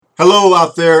Hello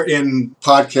out there in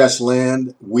podcast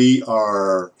land. We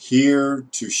are here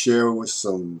to share with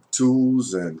some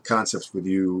tools and concepts with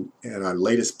you in our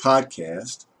latest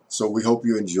podcast. So we hope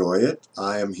you enjoy it.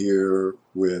 I am here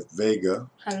with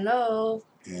Vega. Hello.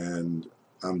 And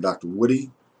I'm Dr. Woody.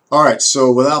 All right,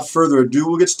 so without further ado,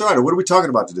 we'll get started. What are we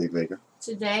talking about today, Vega?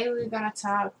 Today we're going to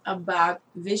talk about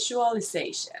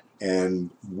visualization. And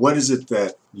what is it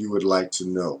that you would like to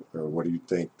know, or what do you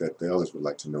think that the others would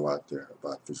like to know out there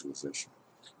about visualization?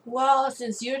 Well,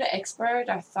 since you're the expert,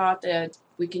 I thought that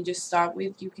we can just start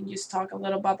with, you can just talk a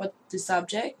little bit about the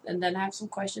subject and then I have some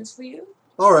questions for you.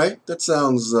 All right, that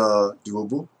sounds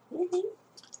doable. Mm-hmm.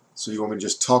 So you want me to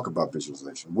just talk about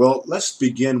visualization? Well, let's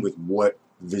begin with what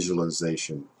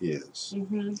visualization is.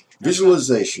 Mm-hmm.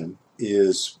 Visualization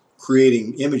is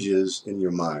creating images in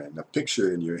your mind, a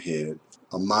picture in your head,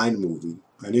 a mind movie,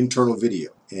 an internal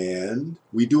video. And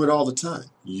we do it all the time.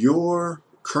 Your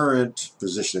current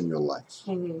position in your life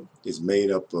is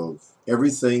made up of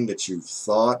everything that you've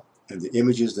thought and the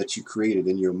images that you created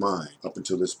in your mind up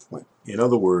until this point. In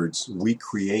other words, we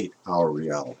create our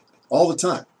reality all the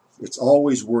time. It's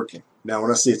always working. Now,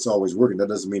 when I say it's always working, that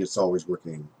doesn't mean it's always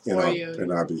working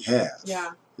in our behalf.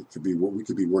 Yeah. It could be we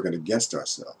could be working against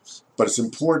ourselves. But it's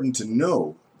important to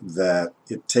know that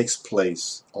it takes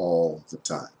place all the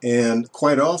time. And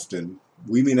quite often,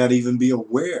 we may not even be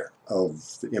aware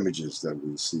of the images that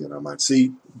we see in our mind.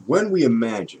 See, when we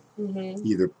imagine,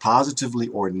 either positively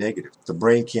or negative, the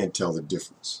brain can't tell the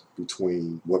difference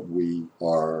between what we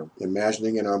are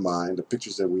imagining in our mind, the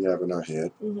pictures that we have in our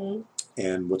head,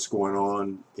 and what's going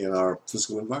on in our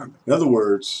physical environment. In other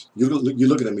words, you're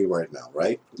looking at me right now,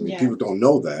 right? I mean, people don't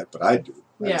know that, but I do.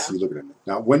 I see you looking at me.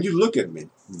 Now, when you look at me,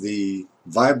 the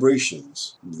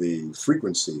vibrations, the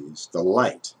frequencies, the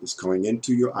light is coming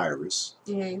into your iris,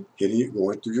 hitting it,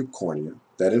 going through your cornea.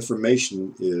 That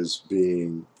information is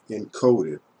being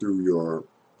encoded through your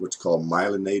what's called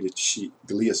myelinated sheath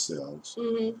glia cells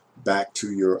back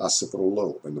to your occipital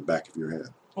lobe in the back of your head.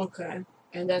 Okay.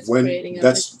 And that's creating a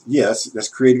picture. Yes, that's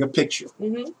creating a picture.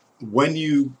 When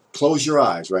you close your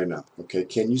eyes right now, okay,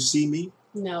 can you see me?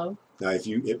 No. Now, if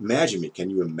you imagine me, can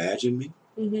you imagine me?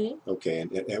 Okay,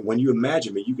 and when you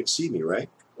imagine me, you can see me, right?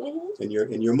 In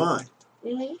your mind.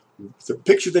 The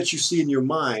picture that you see in your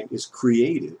mind is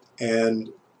created, and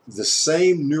the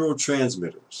same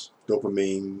neurotransmitters,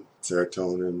 dopamine,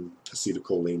 serotonin,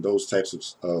 acetylcholine, those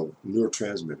types of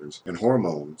neurotransmitters and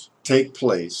hormones take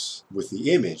place with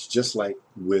the image, just like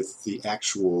with the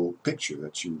actual picture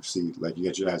that you see, like you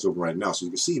got your eyes open right now so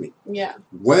you can see me. Yeah.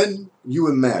 When you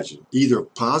imagine, either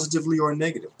positively or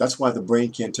negative, that's why the brain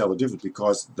can't tell the difference,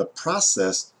 because the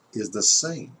process is the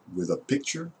same with a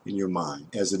picture in your mind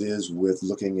as it is with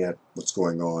looking at what's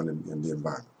going on in the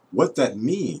environment. What that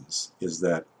means is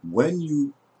that when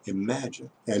you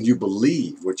imagine and you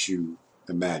believe what you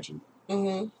imagine,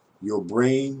 your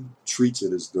brain treats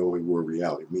it as though it were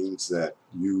reality. It means that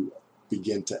you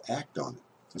begin to act on it.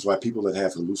 That's why people that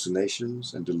have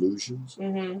hallucinations and delusions,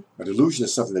 a delusion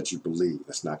is something that you believe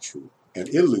that's not true. An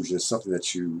illusion is something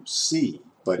that you see,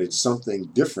 but it's something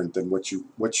different than what you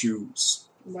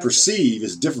perceive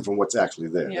is different from what's actually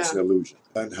there. Yeah. That's an illusion.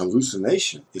 An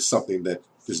hallucination is something that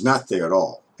is not there at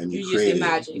all, and you create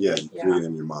it. You create it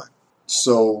in your mind.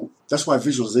 So that's why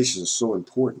visualization is so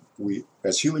important. We,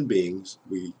 as human beings,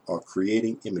 we are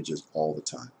creating images all the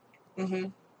time,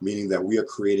 meaning that we are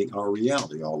creating our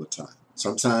reality all the time.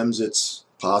 Sometimes it's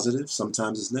positive,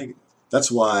 sometimes it's negative.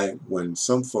 That's why when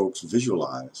some folks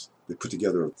visualize, they put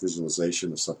together a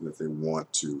visualization of something that they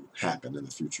want to happen in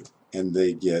the future, and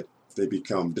they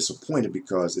become disappointed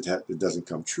because it doesn't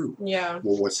come true. Yeah.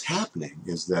 Well, what's happening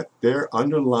is that their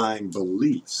underlying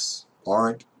beliefs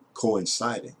aren't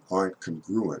coinciding, aren't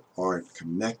congruent, aren't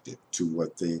connected to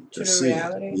what they're seeing.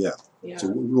 Reality? Yeah. To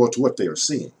what they are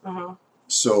seeing.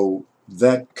 So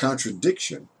that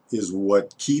contradiction is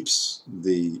what keeps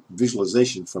the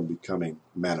visualization from becoming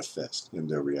manifest in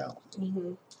their reality.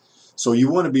 So you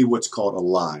want to be what's called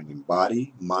aligned in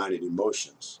body, mind, and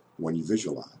emotions when you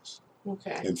visualize.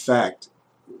 Okay. In fact,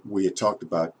 we had talked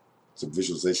about some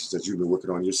visualizations that you've been working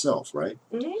on yourself, right?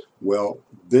 Well,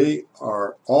 they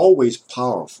are always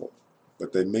powerful,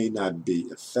 but they may not be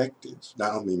effective.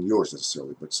 Not only yours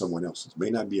necessarily, but someone else's.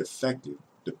 May not be effective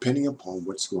depending upon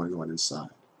what's going on inside.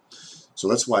 So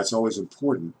that's why it's always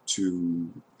important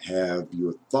to have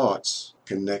your thoughts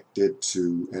connected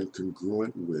to and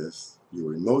congruent with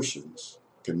your emotions,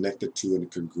 connected to and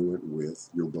congruent with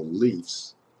your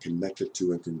beliefs, connected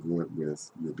to and congruent with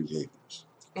your behaviors.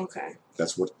 Okay.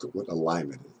 That's what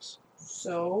alignment is.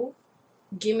 So,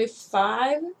 give me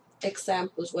 5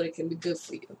 examples what it can be good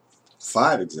for you.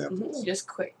 5 examples? Just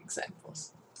quick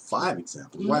examples. 5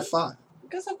 examples. Why 5?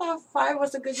 Because I thought 5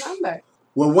 was a good number.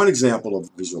 Well, one example of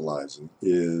visualizing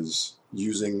is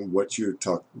using what you're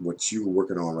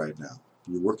working on right now.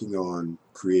 You're working on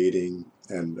creating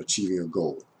and achieving a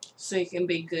goal. So it can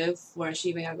be good for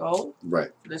achieving a goal.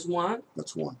 Right. That's one.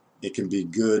 That's one. It can be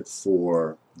good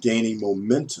for gaining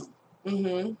momentum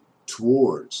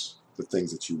towards the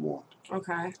things that you want.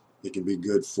 Okay. It can be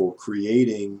good for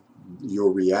creating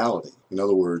your reality. In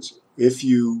other words, if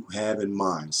you have in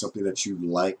mind something that you'd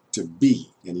like to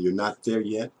be and you're not there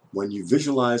yet, when you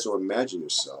visualize or imagine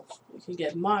yourself, you can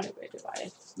get motivated by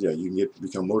it. Yeah, you can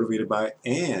become motivated by it,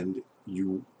 and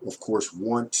you, of course,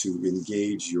 want to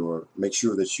make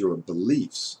sure that your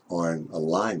beliefs are in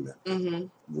alignment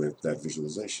with that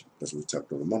visualization. That's what we talked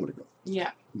about a moment ago.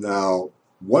 Yeah. Now,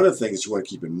 one of the things you want to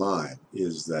keep in mind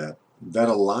is that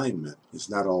alignment is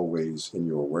not always in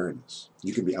your awareness.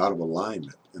 You can be out of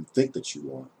alignment and think that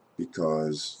you are,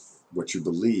 because what you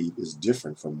believe is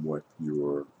different from what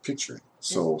you're picturing.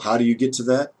 So how do you get to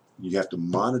that? You have to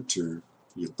monitor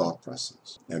your thought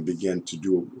process and begin to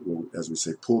do, as we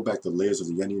say, pull back the layers of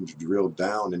the onion to drill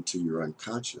down into your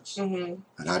unconscious. And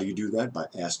how do you do that? By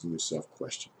asking yourself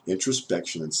questions.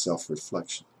 Introspection and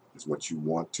self-reflection is what you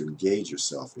want to engage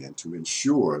yourself in to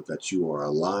ensure that you are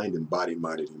aligned in body,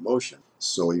 mind, and emotion.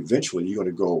 So eventually you're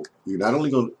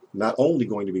not only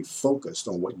going to be focused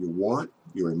on what you want,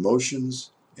 your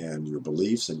emotions and your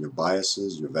beliefs and your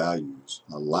biases, your values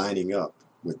are lining up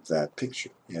with that picture.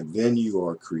 And then you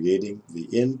are creating the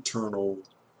internal,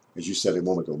 as you said a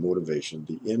moment ago, motivation,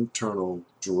 the internal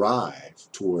drive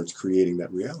towards creating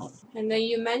that reality. And then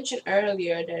you mentioned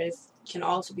earlier that it can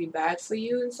also be bad for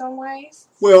you in some ways.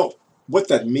 Well, what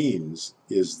that means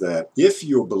is that if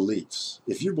you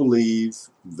believe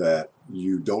that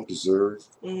you don't deserve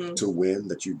to win,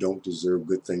 that you don't deserve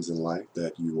good things in life,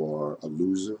 that you are a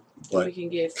loser, but we can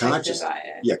get affected by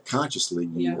it. Consciously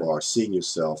you are seeing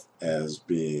yourself as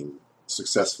being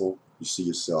successful. You see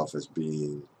yourself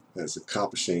as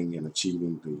accomplishing and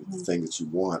achieving the thing that you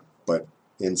want, but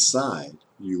inside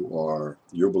your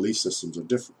belief systems are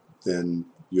different. Then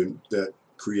that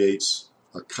creates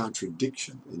a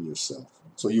contradiction in yourself.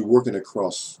 So you're working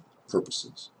across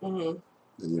purposes, and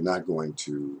it's going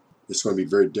to be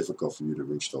very difficult for you to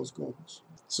reach those goals.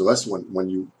 So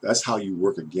that's how you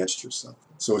work against yourself.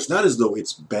 So it's not as though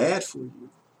it's bad for you.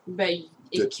 But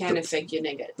it can affect you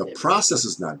negatively. The process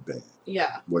is not bad.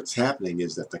 Yeah. What's happening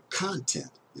is that the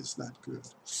content is not good.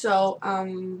 So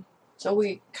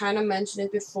we kind of mentioned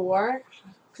it before,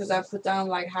 because I put down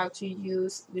like how to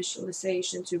use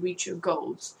visualization to reach your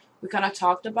goals. We kind of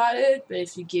talked about it, but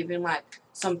if you give him like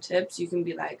some tips, you can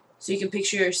be like, so you can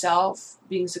picture yourself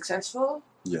being successful.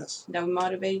 Yes. That would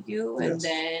motivate you. Yes. And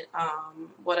then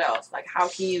what else? Like how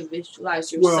can you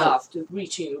visualize yourself to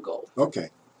reaching your goal?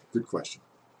 Okay, good question.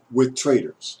 With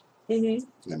traders, and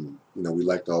we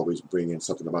like to always bring in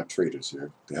something about traders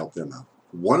here to help them out.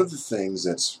 One of the things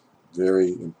that's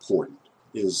very important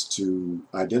is to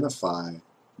identify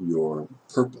your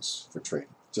purpose for trading.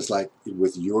 Just like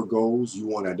with your goals, you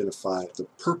want to identify the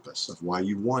purpose of why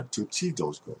you want to achieve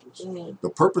those goals. The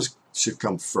purpose should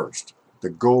come first. The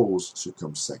goals should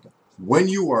come second. When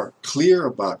you are clear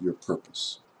about your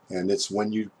purpose, and it's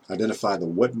when you identify the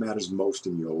what matters most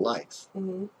in your life,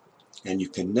 and you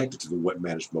connect it to the what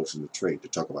matters most in the trade, to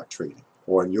talk about trading.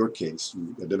 Or in your case,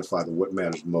 you identify the what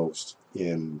matters most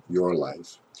in your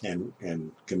life and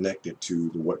connect it to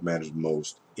the what matters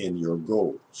most in your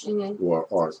goals, or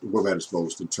what matters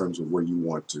most in terms of where you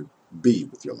want to be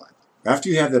with your life. After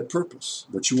you have that purpose,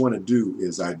 what you want to do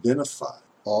is identify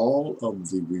all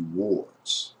of the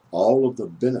rewards, all of the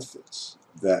benefits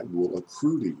that will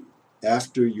accrue to you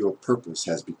after your purpose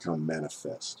has become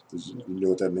manifest. You know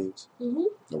what that means?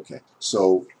 Okay.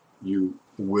 So you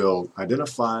will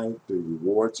identify the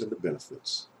rewards and the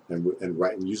benefits and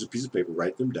use a piece of paper,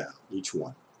 write them down, each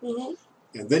one.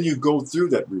 And then you go through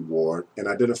that reward and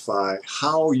identify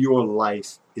how your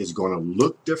life is going to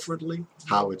look differently,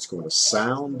 how it's going to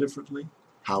sound differently,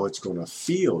 how it's going to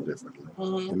feel differently,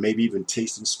 and maybe even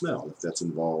taste and smell if that's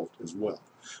involved as well.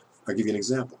 I'll give you an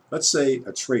example. Let's say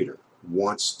a trader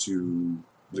wants to,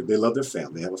 they love their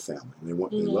family, they have a family, and they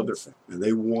love their family, and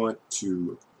they want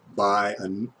to buy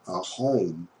a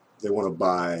home, they want to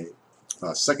buy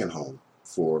a second home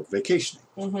for vacationing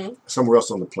somewhere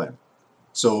else on the planet.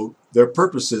 So their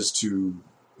purpose is to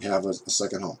have a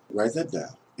second home. Write that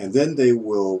down. And then they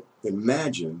will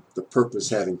imagine the purpose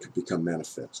having become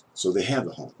manifest. So they have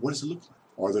the home. What does it look like?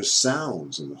 Are there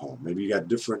sounds in the home? Maybe you got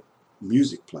different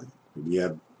music playing. Maybe you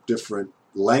have different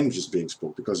languages being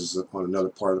spoken because it's on another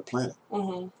part of the planet.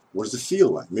 What does it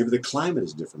feel like? Maybe the climate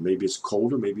is different. Maybe it's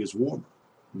colder, maybe it's warmer.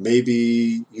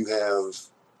 Maybe you have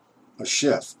a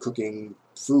chef cooking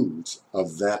foods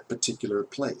of that particular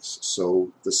place.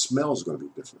 So the smells are going to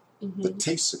be different. Mm-hmm. The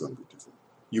tastes are going to be different.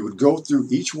 You would go through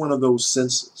each one of those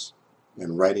senses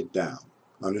and write it down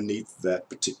underneath that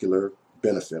particular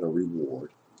benefit or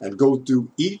reward, and go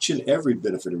through each and every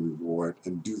benefit and reward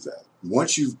and do that.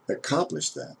 Once you've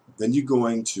accomplished that, then you're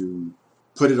going to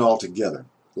put it all together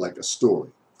like a story,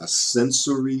 a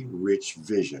sensory rich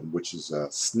vision, which is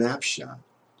a snapshot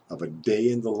of a day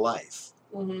in the life.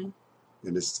 Mm-hmm.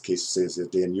 In this case, it says a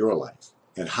day in your life,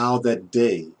 and how that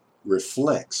day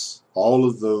reflects all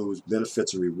of those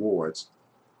benefits and rewards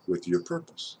with your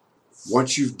purpose.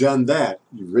 Once you've done that,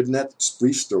 you've written that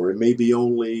brief story, maybe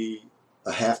only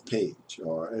a half page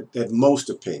or at most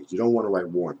a page. You don't want to write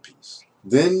War and Peace.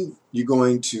 Then you're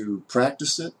going to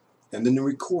practice it and then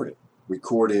record it.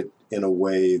 Record it in a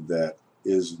way that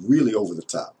is really over the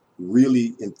top,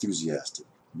 really enthusiastic,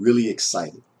 really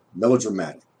excited,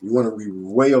 melodramatic. You want to be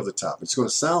way over the top. It's going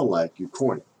to sound like you're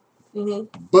corny.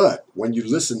 Mm-hmm. But when you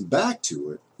listen back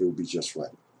to it, it will be just right.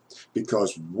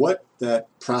 Because what that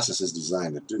process is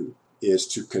designed to do is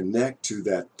to connect to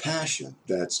that passion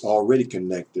that's already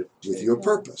connected with your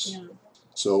purpose. Yeah.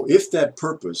 So if that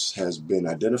purpose has been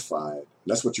identified,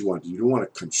 that's what you want to do. You don't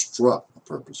want to construct a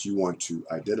purpose. You want to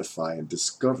identify and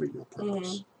discover your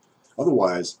purpose. Mm-hmm.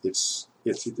 Otherwise, if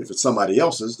it's somebody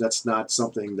else's, that's not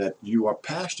something that you are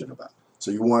passionate about. So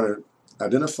you want to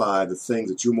identify the things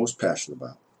that you're most passionate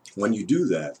about. When you do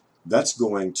that, that's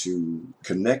going to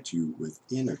connect you with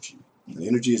energy. And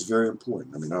energy is very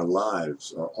important. I mean, our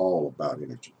lives are all about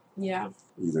energy. Yeah.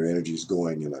 Either energy is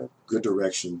going in a good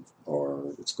direction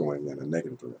or it's going in a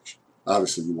negative direction.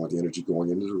 Obviously, you want the energy going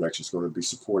in the direction that's going to be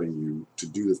supporting you to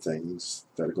do the things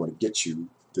that are going to get you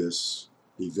this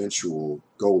eventual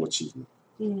goal achievement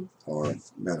or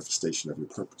manifestation of your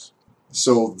purpose.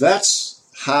 So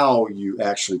that's how you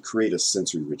actually create a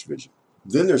sensory-rich vision.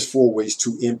 Then there's 4 ways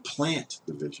to implant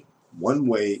the vision. One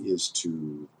way is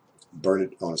to burn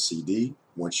it on a CD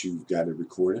once you've got it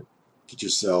recorded. Get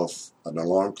yourself an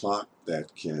alarm clock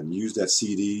that can use that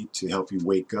CD to help you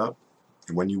wake up.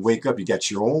 And when you wake up, you got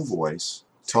your own voice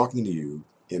talking to you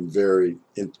in very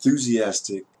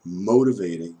enthusiastic,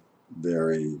 motivating,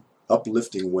 very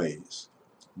uplifting ways,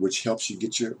 which helps you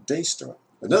get your day started.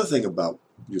 Another thing about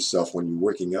yourself when you're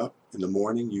waking up in the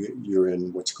morning, you're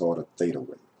in what's called a theta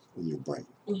wave in your brain.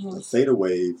 Mm-hmm. A theta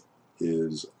wave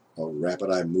is a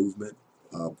rapid eye movement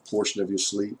portion of your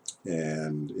sleep,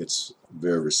 and it's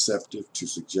very receptive to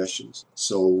suggestions.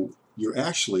 So you're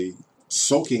actually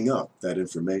soaking up that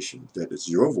information that is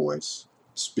your voice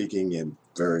speaking in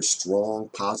very strong,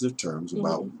 positive terms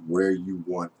about where you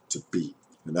want to be.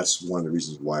 And that's one of the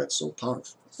reasons why it's so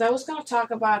powerful. So I was going to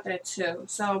talk about that too.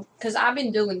 So, because I've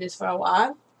been doing this for a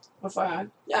while, or for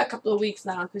a couple of weeks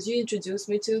now, because you introduced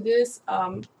me to this.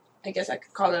 I guess I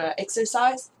could call it an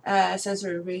exercise,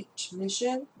 sensory rich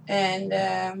vision. And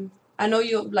I know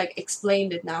you like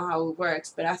explained it now how it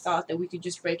works, but I thought that we could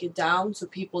just break it down so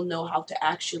people know how to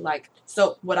actually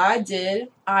So what I did,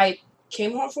 I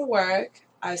came home from work,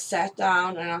 I sat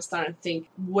down and I started to think,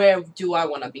 where do I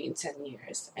want to be in 10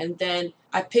 years? And then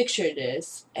I pictured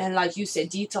this. And like you said,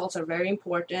 details are very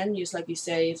important. Just like you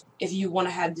say, if you want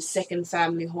to have the second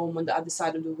family home on the other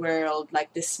side of the world,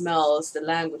 like the smells, the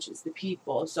languages, the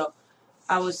people. So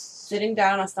I was sitting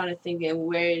down, I started thinking,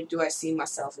 where do I see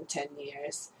myself in 10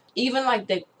 years? Even like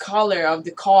the color of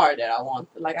the car that I want.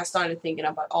 Like I started thinking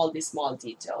about all these small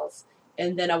details.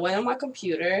 And then I went on my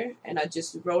computer and I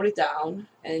just wrote it down.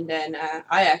 And then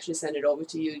I actually sent it over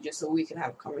to you just so we can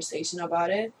have a conversation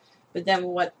about it. But then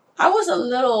I was a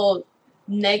little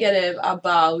negative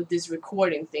about this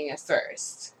recording thing at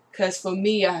first. Because for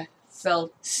me, I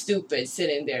felt stupid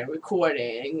sitting there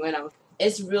recording.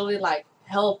 It's really like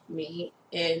helped me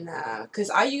in, because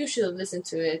I usually listen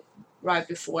to it right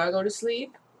before I go to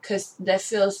sleep. Because in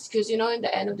the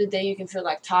end of the day, you can feel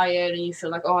like tired and you feel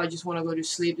like, oh, I just want to go to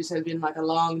sleep. This has been like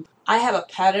I have a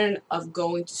pattern of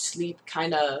going to sleep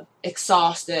kind of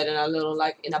exhausted and a little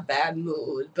like in a bad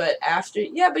mood. But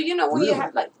when you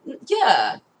have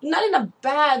not in a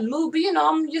bad mood, but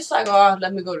I'm just like, oh,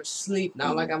 let me go to sleep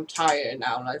now. Like I'm tired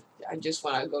now. Like I just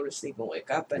want to go to sleep and wake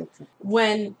up. And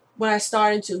when I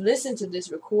started to listen to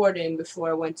this recording before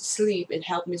I went to sleep, it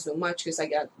helped me so much because I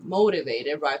got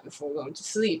motivated right before going to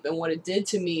sleep. And what it did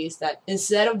to me is that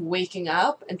instead of waking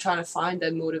up and trying to find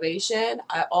that motivation,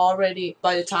 I already,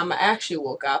 by the time I actually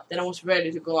woke up, then I was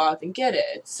ready to go out and get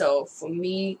it. So for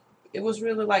me, it was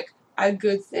really like a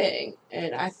good thing.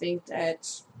 And I think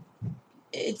that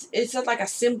it's not like a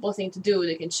simple thing to do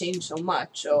that can change so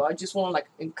much. So I just want to like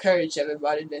encourage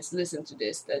everybody that's listen to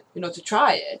this that to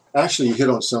try it. Actually, you hit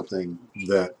on something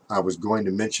that I was going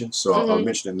to mention, so I'll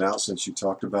mention it now since you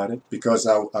talked about it. Because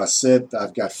I said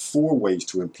I've got 4 ways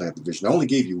to implant the vision. I only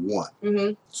gave you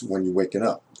one. So when you're waking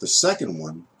up. The second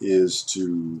one is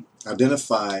to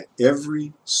identify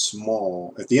every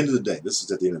small, at the end of the day, this is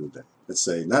at the end of the day. Let's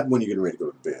say, not when you're getting ready to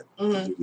go to bed.